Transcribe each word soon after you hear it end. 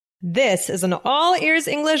This is an All Ears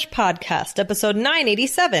English podcast, episode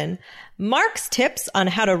 987, Mark's tips on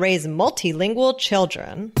how to raise multilingual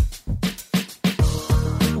children.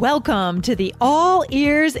 Welcome to the All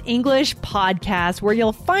Ears English podcast, where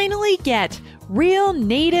you'll finally get real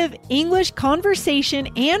native English conversation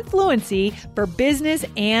and fluency for business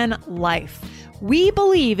and life. We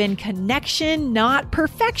believe in connection, not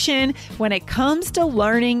perfection, when it comes to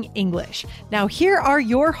learning English. Now, here are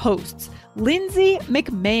your hosts, Lindsay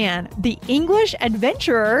McMahon, the English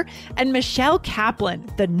adventurer, and Michelle Kaplan,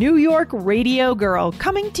 the New York radio girl,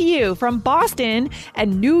 coming to you from Boston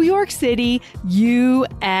and New York City,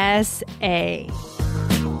 USA.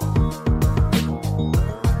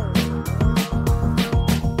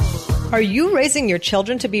 Are you raising your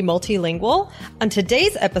children to be multilingual? On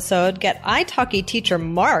today's episode, get italki teacher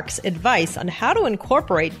Mark's advice on how to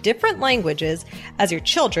incorporate different languages as your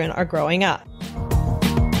children are growing up.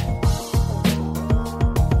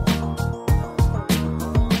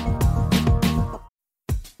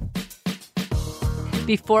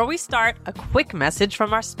 Before we start, a quick message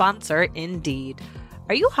from our sponsor, Indeed.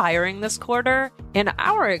 Are you hiring this quarter? In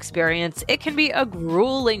our experience, it can be a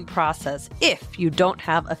grueling process if you don't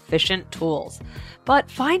have efficient tools.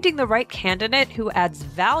 But finding the right candidate who adds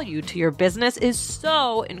value to your business is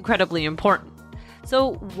so incredibly important.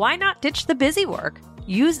 So why not ditch the busy work?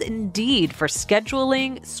 Use Indeed for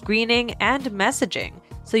scheduling, screening, and messaging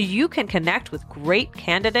so you can connect with great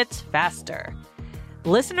candidates faster.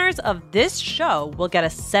 Listeners of this show will get a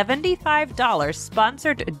 $75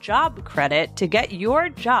 sponsored job credit to get your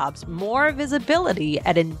jobs more visibility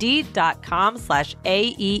at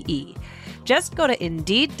Indeed.com/AEE. Just go to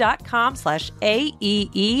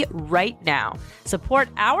Indeed.com/AEE right now. Support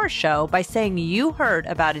our show by saying you heard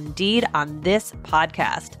about Indeed on this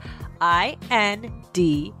podcast.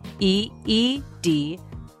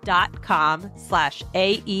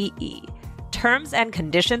 INDEED.com/AEE. Terms and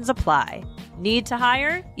conditions apply. Need to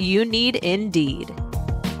hire? You need Indeed.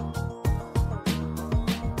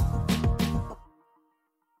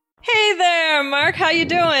 Hey there, Mark. How you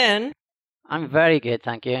doing? I'm very good,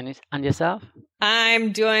 thank you. And yourself?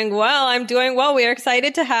 I'm doing well. We are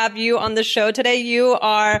excited to have you on the show today. You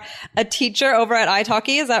are a teacher over at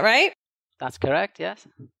italki, is that right? That's correct, yes.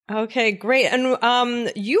 Okay, great.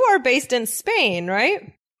 And you are based in Spain,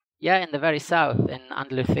 right? Yeah, in the very south, in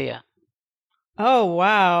Andalusia. Oh,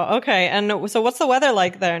 wow. Okay. And so what's the weather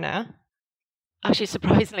like there now? Actually,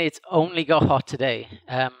 surprisingly, it's only got hot today.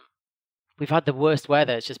 We've had the worst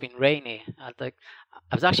weather. It's just been rainy. I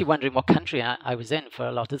was actually wondering what country I was in for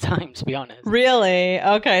a lot of time, to be honest. Really?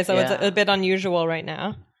 Okay. So Yeah. It's a bit unusual right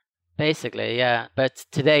now. Basically, yeah. But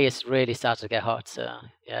today it's really started to get hot. So,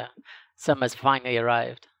 yeah, summer's finally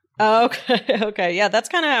arrived. Okay. Okay. Yeah, that's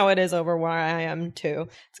kind of how it is over where I am too.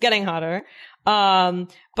 It's getting hotter.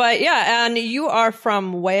 But yeah, and you are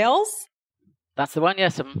from Wales? That's the one,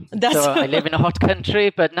 yes. So I live in a hot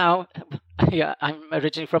country, but now yeah, I'm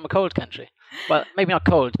originally from a cold country. Well, maybe not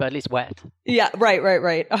cold, but at least wet. Yeah,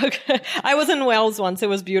 right. Okay. I was in Wales once. It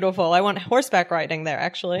was beautiful. I went horseback riding there,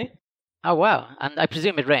 actually. Oh, wow. And I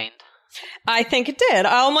presume it rained. I think it did.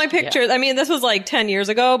 All my pictures, Yeah. I mean, this was like 10 years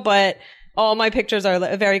ago, but all my pictures are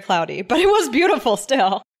very cloudy, but it was beautiful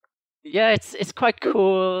still. Yeah, it's quite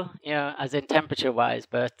cool, as in temperature-wise.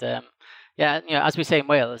 But, yeah, as we say in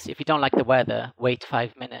Wales, if you don't like the weather, wait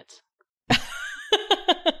 5 minutes.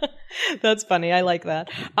 That's funny. I like that.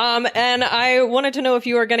 And I wanted to know if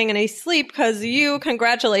you were getting any sleep because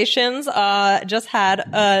congratulations, just had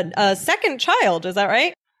a second child. Is that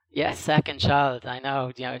right? Yeah, second child. I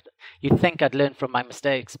know. You'd think I'd learn from my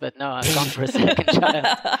mistakes, but no, I've gone for a second child.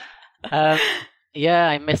 Yeah,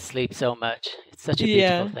 I miss sleep so much. It's such a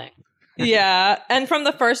beautiful thing. Yeah. And from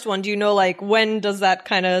the first one, do you know, like, when does that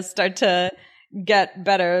kind of start to get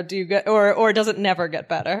better? Do you get, or does it never get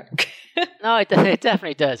better? No, it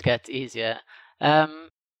definitely does get easier.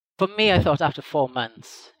 For me, I thought after 4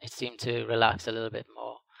 months, it seemed to relax a little bit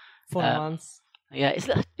more. 4 months. Yeah,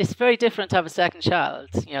 it's very different to have a second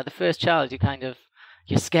child. The first child,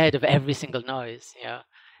 you're scared of every single noise.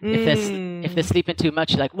 If they're sleeping too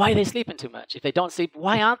much, you're like, why are they sleeping too much? If they don't sleep,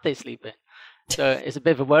 why aren't they sleeping? So it's a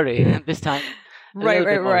bit of a worry. This time, a little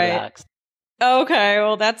bit more relaxed. Okay,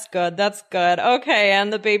 well, that's good. Okay,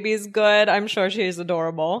 and the baby's good. I'm sure she's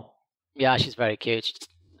adorable. Yeah, she's very cute.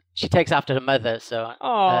 She takes after her mother, so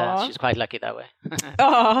she's quite lucky that way.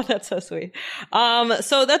 Oh, that's so sweet.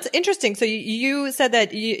 So that's interesting. So you said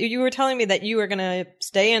that you were telling me that you were going to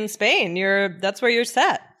stay in Spain. That's where you're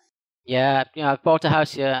set. Yeah, I've bought a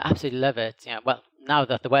house here. Absolutely love it. Well, now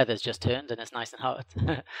that the weather's just turned and it's nice and hot.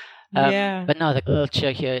 But no, the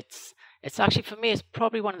culture here, it's actually, for me, it's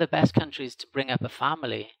probably one of the best countries to bring up a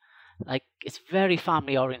family. Like, it's very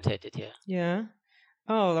family orientated here. Yeah.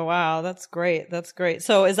 Oh, wow. That's great. That's great.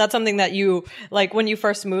 So is that something that you, like when you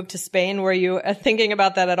first moved to Spain, were you thinking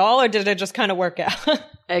about that at all, or did it just kind of work out?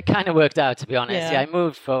 It kind of worked out, to be honest. Yeah. Yeah, I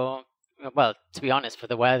moved for, well, to be honest, for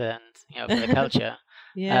the weather and, for the culture.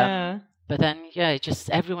 Yeah. But then,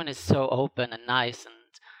 everyone is so open and nice. And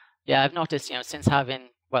yeah, I've noticed, since having,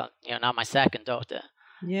 now my second daughter,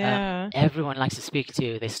 Yeah. everyone likes to speak to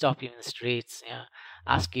you. They stop you in the streets,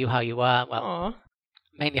 ask you how you are. Well, Aw,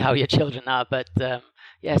 mainly how your children are, but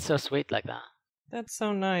it's so sweet like that. that's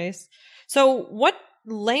so nice. So what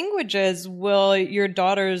languages will your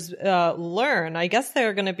daughters learn? I guess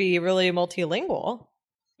they're going to be really multilingual.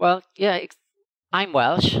 Well, I'm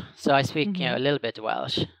Welsh, so I speak, Mhm. a little bit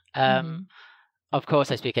Welsh. Mhm. Of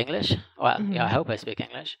course, I speak English. Well, Mhm. I hope I speak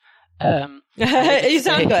English. You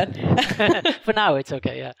sound good. For now, it's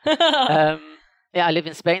okay. Yeah. I live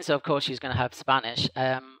in Spain, so of course she's going to have Spanish.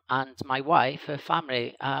 And my wife, her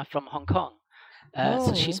family are from Hong Kong,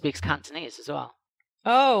 so she Oh. speaks Cantonese as well.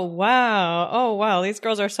 Oh, wow. Oh, wow. These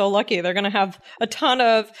girls are so lucky. They're going to have a ton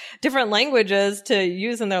of different languages to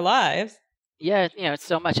use in their lives. Yeah, it's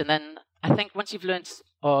so much. And then I think once you've learned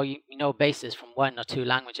or you know basis from one or two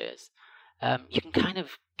languages, you can kind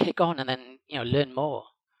of kick on and then learn more.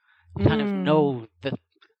 You kind of know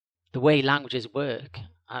the way languages work.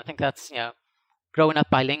 And I think that's growing up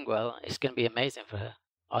bilingual is going to be amazing for her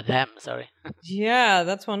or them. Sorry. Yeah,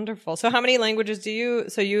 that's wonderful. So how many languages do you,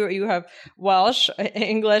 so you have Welsh,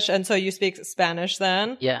 English, and so you speak Spanish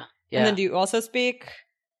then? Yeah. And then do you also speak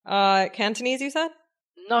Cantonese, you said?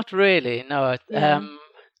 Not really. No.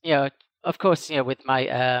 Yeah. Of course, with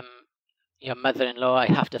my mother-in-law, I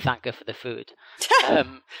have to thank her for the food.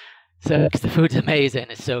 So because the food's amazing,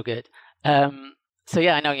 it's so good. I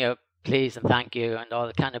know please and thank you and all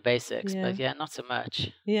the kind of basics, Yeah. but not so much.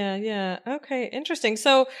 Yeah. Okay, interesting.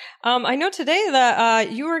 So I know today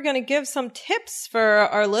that you were going to give some tips for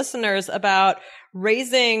our listeners about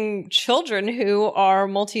raising children who are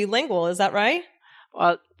multilingual. Is that right?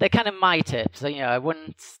 Well, they're kind of my tips. I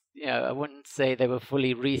wouldn't say they were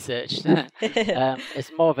fully researched.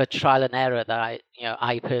 It's more of a trial and error that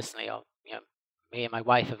I personally, or me and my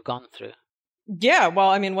wife have gone through. Yeah, well,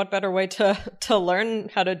 I mean, what better way to learn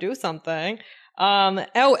how to do something? And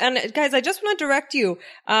guys, I just want to direct you,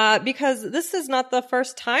 because this is not the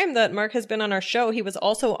first time that Mark has been on our show. He was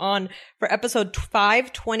also on for episode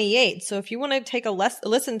 528. So if you want to take a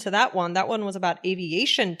listen to that one was about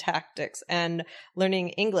aviation tactics and learning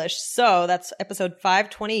English. So that's episode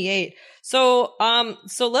 528. So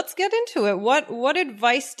let's get into it. What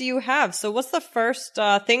advice do you have? So what's the first,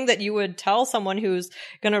 thing that you would tell someone who's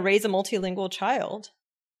going to raise a multilingual child?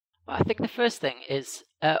 Well, I think the first thing is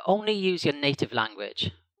only use your native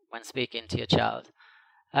language when speaking to your child.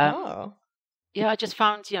 Oh. Yeah, I just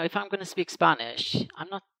found, if I'm going to speak Spanish, I'm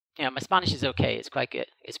not, my Spanish is okay. It's quite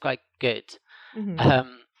good.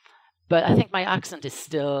 Mhm. But I think my accent is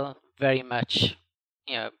still very much,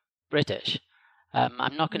 British. I'm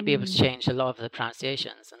not going to be able to change a lot of the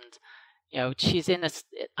pronunciations. And, she's in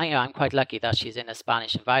I'm quite lucky that she's in a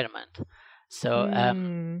Spanish environment. So,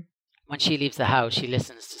 when she leaves the house, she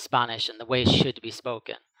listens to Spanish and the way it should be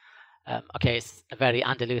spoken. It's a very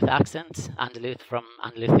Andaluz accent, Andaluz from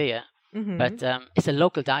Andalusia, Mhm. but it's a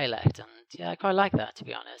local dialect, and I quite like that, to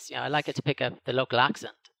be honest. I like it to pick up the local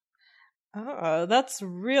accent. Oh, that's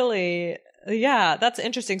really, that's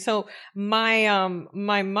interesting. So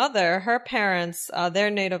my mother, her parents, their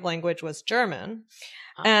native language was German.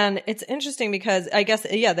 And it's interesting because I guess,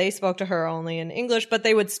 they spoke to her only in English, but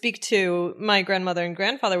they would speak to, my grandmother and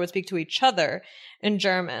grandfather would speak to each other in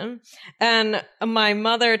German. And my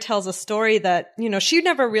mother tells a story that, she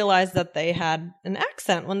never realized that they had an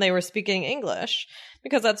accent when they were speaking English,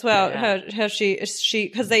 because that's how she,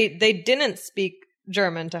 because they didn't speak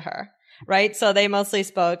German to her. Right. So they mostly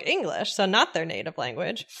spoke English, so not their native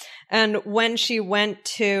language. And when she went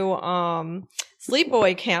to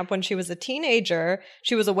sleepaway camp when she was a teenager,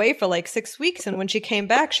 she was away for like 6 weeks. And when she came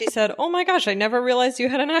back, she said, "Oh my gosh, I never realized you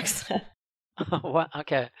had an accent." What?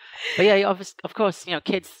 Okay. But of course,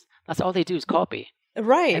 kids, that's all they do is copy.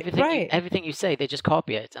 Right. Everything you say, they just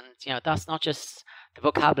copy it. And, that's not just the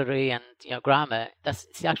vocabulary and, grammar. It's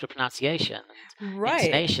the actual pronunciation and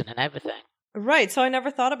intonation and everything. Right. So I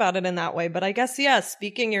never thought about it in that way, but I guess,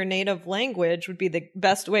 speaking your native language would be the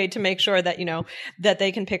best way to make sure that, that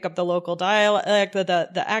they can pick up the local dialect,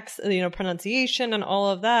 the accent, pronunciation and all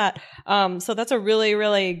of that. So that's a really,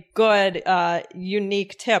 really good,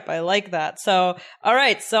 unique tip. I like that. So, all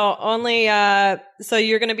right. So only, so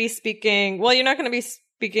you're going to be speaking, well, you're not going to be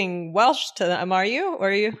speaking Welsh to them, are you? Or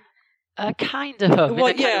are you? Kind of. Well,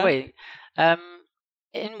 in a kind of way.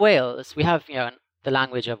 in Wales, we have, the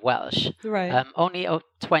language of Welsh. Right. Only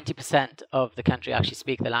 20% of the country actually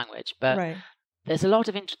speak the language, but Right. there's a lot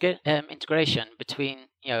of integration between,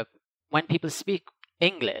 when people speak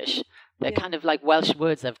English, they're kind of like Welsh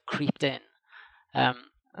words that have creeped in.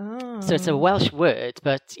 So it's a Welsh word,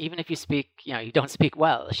 but even if you speak, you don't speak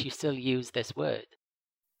Welsh, you still use this word.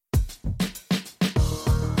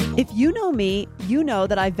 If you know me, you know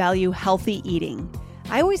that I value healthy eating.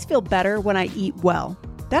 I always feel better when I eat well.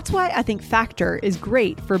 That's why I think Factor is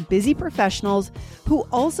great for busy professionals who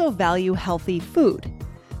also value healthy food.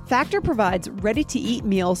 Factor provides ready-to-eat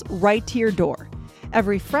meals right to your door.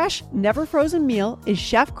 Every fresh, never frozen meal is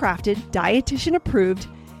chef-crafted, dietitian approved,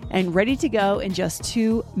 and ready to go in just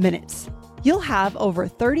 2 minutes. You'll have over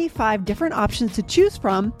 35 different options to choose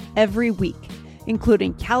from every week,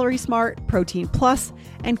 including Calorie Smart, Protein Plus,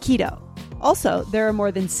 and Keto. Also, there are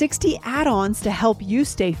more than 60 add-ons to help you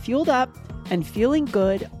stay fueled up and feeling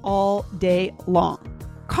good all day long.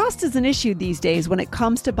 Cost is an issue these days when it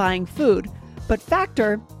comes to buying food, but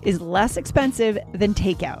Factor is less expensive than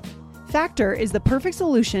takeout. Factor is the perfect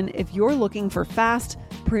solution if you're looking for fast,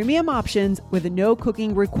 premium options with no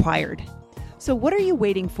cooking required. So what are you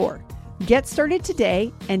waiting for? Get started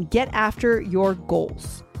today and get after your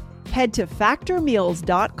goals. Head to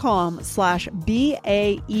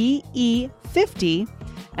factormeals.com/BAEE50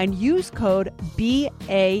 and use code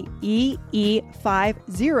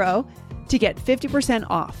BAEE50 to get 50%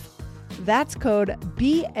 off. That's code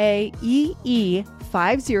BAEE50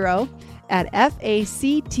 at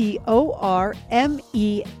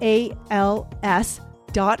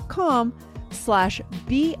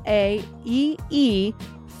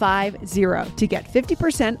to get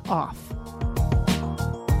 50% off.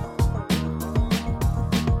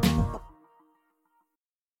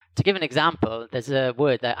 To give an example, there's a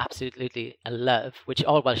word that I absolutely love, which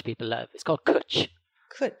all Welsh people love. It's called cwtch.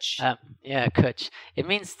 Cwtch. Cwtch. It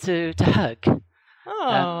means to hug.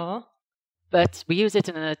 Oh. But we use it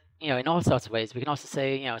in in all sorts of ways. We can also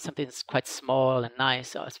say, something's quite small and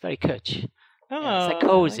nice. Oh, it's very cwtch. Oh, it's like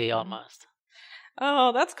cozy almost.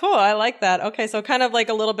 Oh, that's cool. I like that. Okay, so kind of like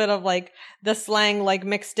a little bit of like the slang like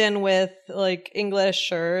mixed in with like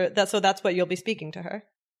English or that. So that's what you'll be speaking to her.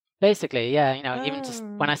 Basically, yeah. Even just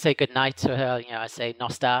when I say good night to her, I say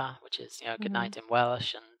Nostar, which is good night in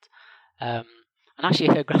Welsh, and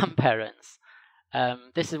actually her grandparents.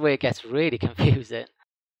 This is where it gets really confusing.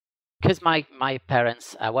 Because my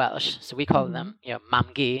parents are Welsh, so we call them,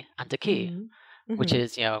 Mam Gi and Taki, which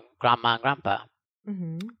is, grandma and grandpa.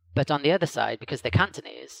 But on the other side, because they're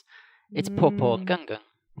Cantonese, it's Popo Gungung.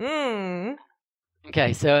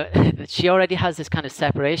 Okay, so she already has this kind of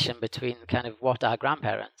separation between kind of what are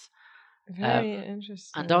grandparents. Very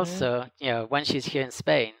interesting. And also, when she's here in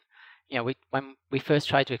Spain, when we first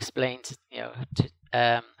try to explain to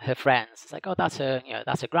her friends, it's like, oh, that's her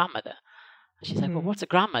grandmother. She's like, well, what's a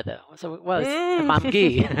grandmother? So, well, it's a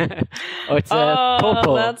mamgi, or it's a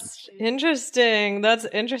popo. That's interesting. That's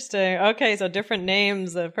interesting. Okay, so different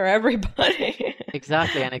names for everybody.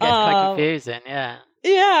 Exactly, and it gets quite confusing, yeah.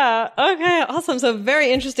 Yeah, okay, awesome. So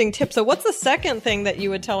very interesting tip. So what's the second thing that you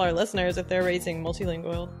would tell our listeners if they're raising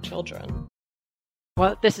multilingual children?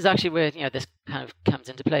 Well, this is actually where, this kind of comes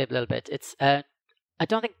into play a little bit. It's,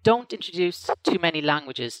 don't introduce too many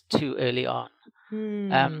languages too early on.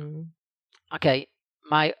 Okay,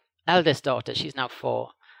 my eldest daughter, she's now 4.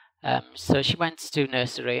 So she went to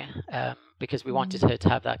nursery because we wanted her to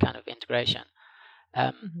have that kind of integration.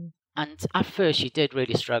 And at first, she did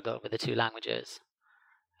really struggle with the 2 languages.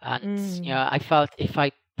 And, I felt if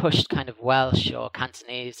I pushed kind of Welsh or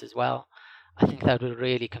Cantonese as well, I think that would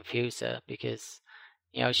really confuse her because,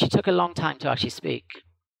 she took a long time to actually speak.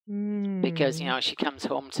 Because, she comes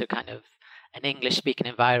home to kind of an English-speaking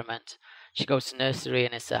environment. She goes to nursery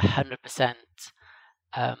and it's 100%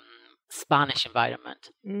 Spanish environment.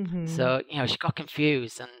 So, she got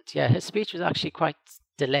confused and, her speech was actually quite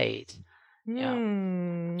delayed.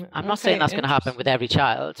 I'm not saying that's going to happen with every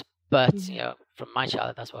child, but, from my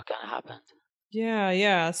child, that's what kind of happened.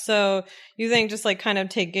 Yeah. So you think just like kind of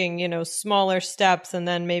taking, smaller steps and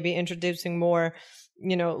then maybe introducing more,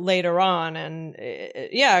 later on. And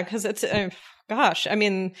because it's, gosh, I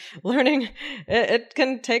mean, learning, it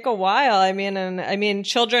can take a while.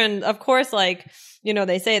 Children, of course, like,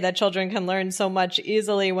 they say that children can learn so much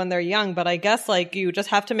easily when they're young, but I guess like you just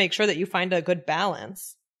have to make sure that you find a good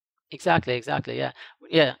balance. Exactly. Yeah.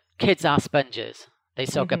 Yeah. Kids are sponges. They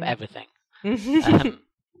soak up everything.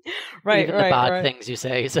 Right, even the bad things you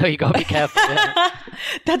say, so you gotta be careful.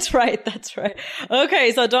 That's right.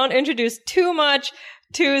 Okay, so don't introduce too much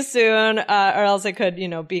too soon, or else it could,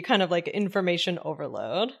 be kind of like information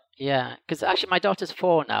overload. Yeah, because actually my daughter's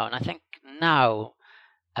 4 now, and I think now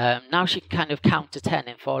she can kind of count to 10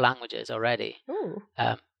 in 4 languages already. Ooh.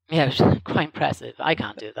 Yeah, it's quite impressive. I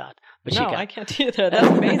can't do that, but she No, can. I can't either. That's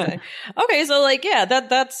amazing. Okay, so like, yeah,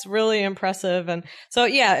 that's really impressive. And so,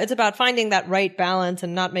 yeah, it's about finding that right balance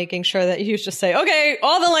and not making sure that you just say, okay,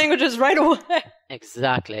 all the languages right away.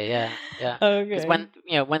 Exactly. Yeah. Okay. Because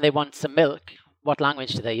when they want some milk, what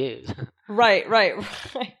language do they use? Right.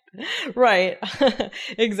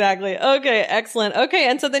 Exactly. Okay, excellent. Okay,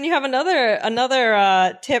 and so then you have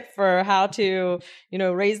another tip for how to,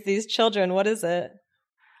 raise these children. What is it?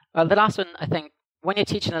 Well, the last one, I think, when you're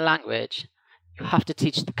teaching a language, you have to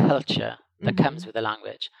teach the culture that comes with the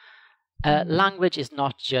language. Language is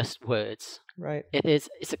not just words. Right.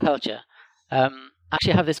 It's a culture.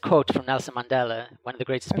 Actually, I have this quote from Nelson Mandela, one of the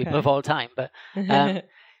greatest people of all time. But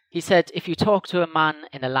he said, if you talk to a man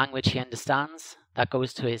in a language he understands, that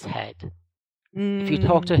goes to his head. If you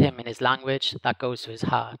talk to him in his language, that goes to his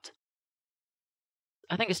heart.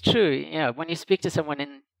 I think it's true. When you speak to someone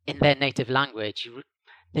in their native language,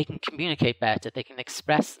 they can communicate better. They can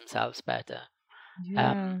express themselves better.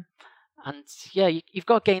 Yeah. You've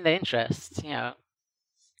got to gain their interest.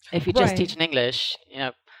 If you just teach in English,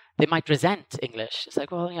 they might resent English. It's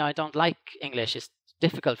like, well, I don't like English. It's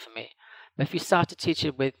difficult for me. But if you start to teach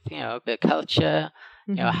it with, a bit of culture,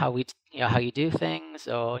 how you do things,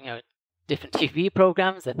 or different TV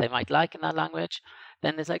programs that they might like in that language,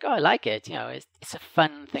 then it's like, oh, I like it. It's a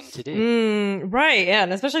fun thing to do. Right. Yeah.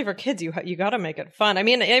 And especially for kids, you got to make it fun. I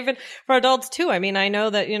mean, even for adults too. I mean, I know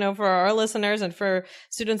that, for our listeners and for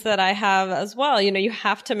students that I have as well, you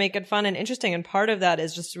have to make it fun and interesting. And part of that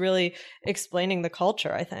is just really explaining the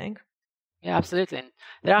culture, I think. Yeah, absolutely. And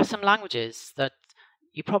there are some languages that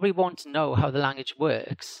you probably won't know how the language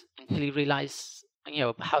works until you realize,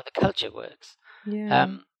 how the culture works. Yeah.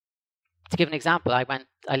 To give an example, I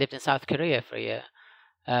lived in South Korea for a year.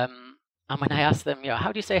 And when I asked them,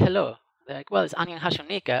 how do you say hello? They're like, well, it's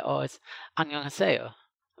annyeonghaseyo or it's annyeonghaseyo. I'm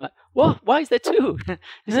like, what? Why is there 2?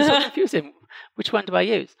 This is so confusing. Which one do I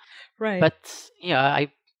use? Right. But, I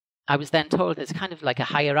was then told it's kind of like a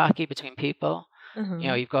hierarchy between people.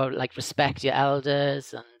 You've got to respect your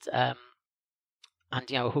elders and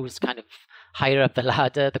who's kind of higher up the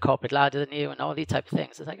ladder, the corporate ladder than you, and all these type of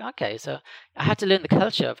things. It's like, okay, so I had to learn the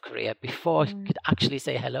culture of Korea before I could actually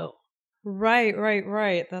say hello. Right.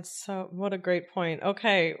 What a great point.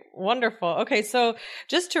 Okay, wonderful. Okay, so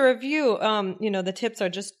just to review, the tips are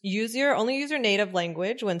just only use your native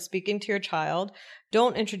language when speaking to your child.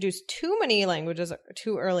 Don't introduce too many languages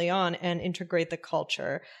too early on, and integrate the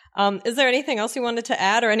culture. Is there anything else you wanted to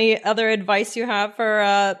add, or any other advice you have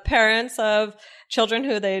for parents of children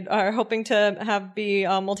who they are hoping to have be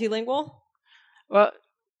multilingual? Well,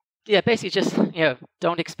 yeah, basically just,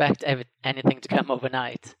 don't expect anything to come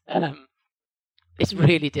overnight. It's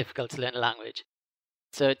really difficult to learn a language.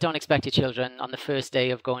 So don't expect your children on the first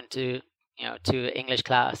day of going to English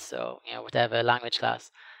class or, whatever language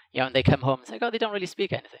class, and they come home and say, oh, they don't really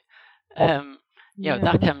speak anything.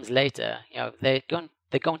 That comes later. They're going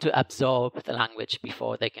to absorb the language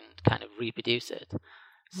before they can kind of reproduce it.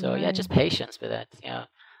 So just patience with it.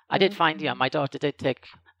 I did find, my daughter did take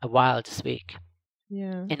a while to speak.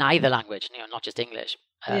 Yeah. In either language, not just English,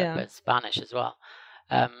 but Spanish as well.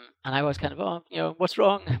 And I was kind of, what's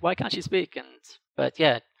wrong? Why can't she speak? But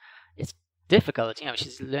it's difficult.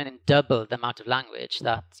 She's learning double the amount of language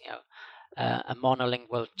that, a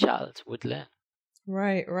monolingual child would learn.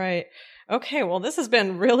 Right. Okay. Well, this has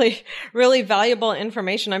been really, really valuable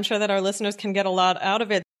information. I'm sure that our listeners can get a lot out of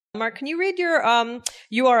it. Mark, can you read your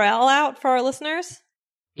URL out for our listeners?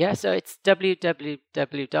 Yeah. So it's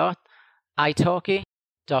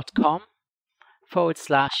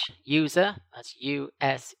www.italki.com/user, that's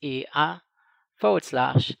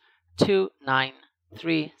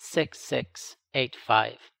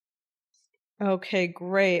USER/29366685. Okay,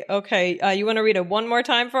 great. Okay, you want to read it one more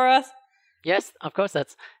time for us? Yes, of course.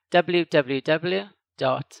 That's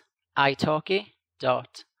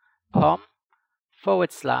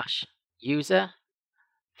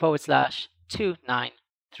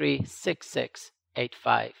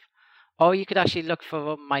Or you could actually look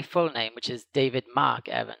for my full name, which is David Mark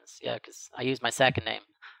Evans. Yeah, because I use my second name.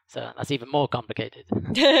 So that's even more complicated.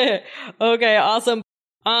 Okay, awesome.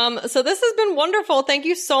 So this has been wonderful. Thank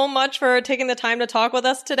you so much for taking the time to talk with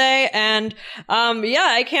us today. And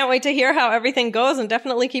I can't wait to hear how everything goes, and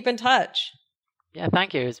definitely keep in touch. Yeah,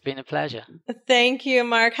 thank you. It's been a pleasure. Thank you,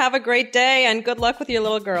 Mark. Have a great day and good luck with your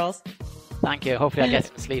little girls. Thank you. Hopefully I get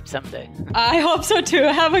some sleep someday. I hope so too.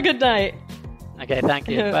 Have a good night. Okay, thank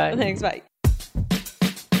you. Bye. Thanks. Bye.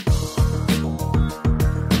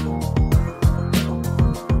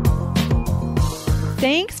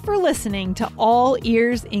 Thanks for listening to All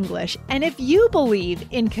Ears English. And if you believe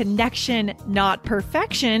in connection, not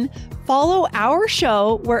perfection, follow our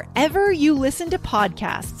show wherever you listen to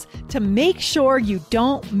podcasts to make sure you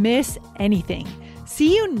don't miss anything.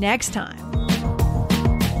 See you next time.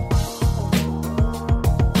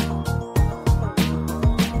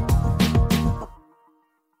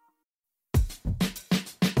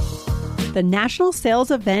 The national sales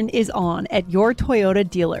event is on at your Toyota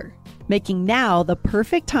dealer, making now the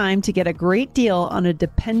perfect time to get a great deal on a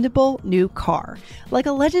dependable new car, like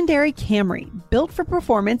a legendary Camry, built for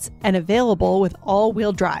performance and available with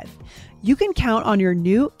all-wheel drive. You can count on your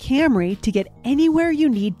new Camry to get anywhere you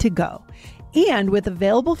need to go. And with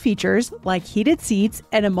available features like heated seats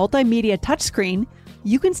and a multimedia touchscreen,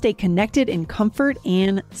 you can stay connected in comfort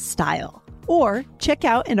and style. Or check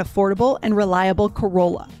out an affordable and reliable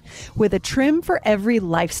Corolla with a trim for every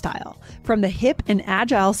lifestyle. From the hip and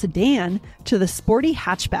agile sedan to the sporty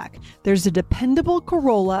hatchback, there's a dependable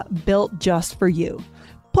Corolla built just for you.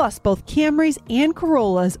 Plus, both Camrys and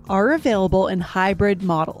Corollas are available in hybrid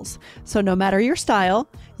models. So no matter your style,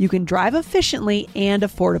 you can drive efficiently and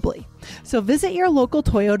affordably. So visit your local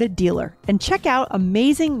Toyota dealer and check out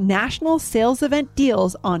amazing national sales event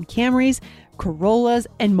deals on Camrys, Corollas,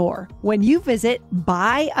 and more when you visit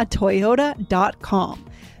buyatoyota.com.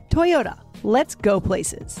 Toyota, let's go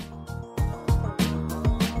places.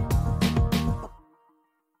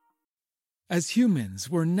 As humans,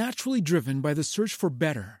 we're naturally driven by the search for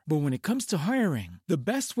better. But when it comes to hiring, the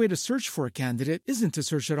best way to search for a candidate isn't to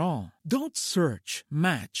search at all. Don't search,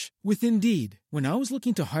 match with Indeed. When I was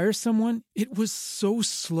looking to hire someone, it was so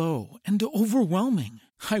slow and overwhelming.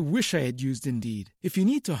 I wish I had used Indeed. If you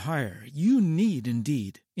need to hire, you need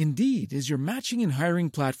Indeed. Indeed is your matching and hiring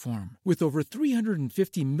platform with over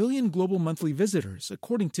 350 million global monthly visitors,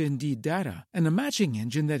 according to Indeed data, and a matching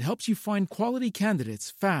engine that helps you find quality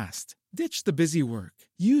candidates fast. Ditch the busy work.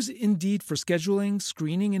 Use Indeed for scheduling,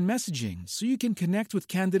 screening, and messaging so you can connect with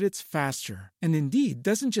candidates faster. And Indeed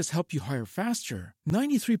doesn't just help you hire faster.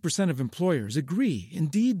 93% of employers agree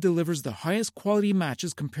Indeed delivers the highest quality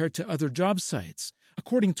matches compared to other job sites,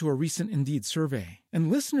 according to a recent Indeed survey.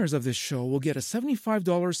 And listeners of this show will get a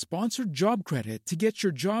 $75 sponsored job credit to get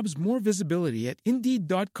your jobs more visibility at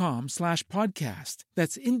Indeed.com/podcast.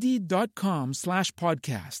 That's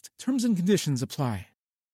Indeed.com/podcast. Terms and conditions apply.